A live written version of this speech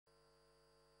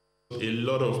A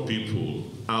lot of people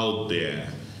out there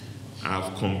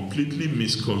have completely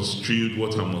misconstrued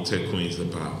what Amotekun is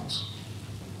about.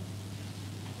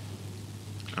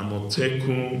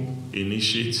 Amotekun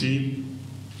initiative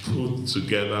put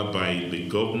together by the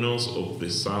governors of the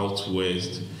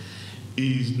Southwest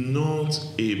is not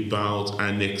about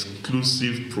an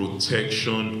exclusive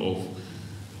protection of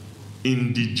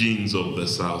indigenes of the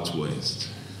Southwest.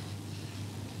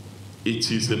 It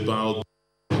is about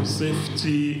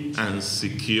safety and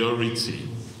security.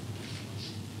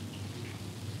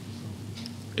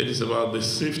 It is about the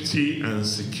safety and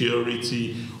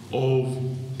security of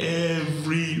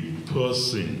every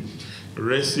person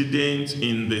resident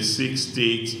in the 6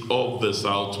 states of the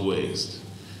Southwest,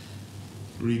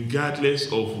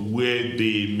 regardless of where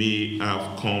they may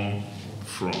have come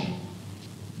from.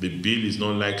 The bill is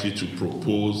not likely to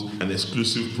propose an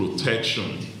exclusive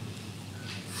protection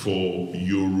for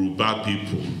Yoruba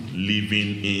people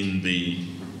living in the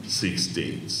 6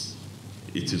 states.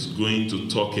 It is going to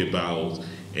talk about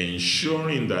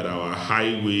ensuring that our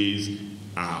highways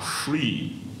are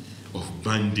free of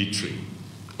banditry,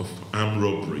 of armed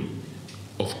robbery,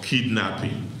 of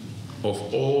kidnapping, of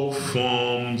all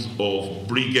forms of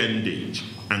brigandage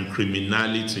and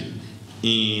criminality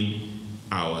in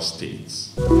our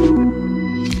states.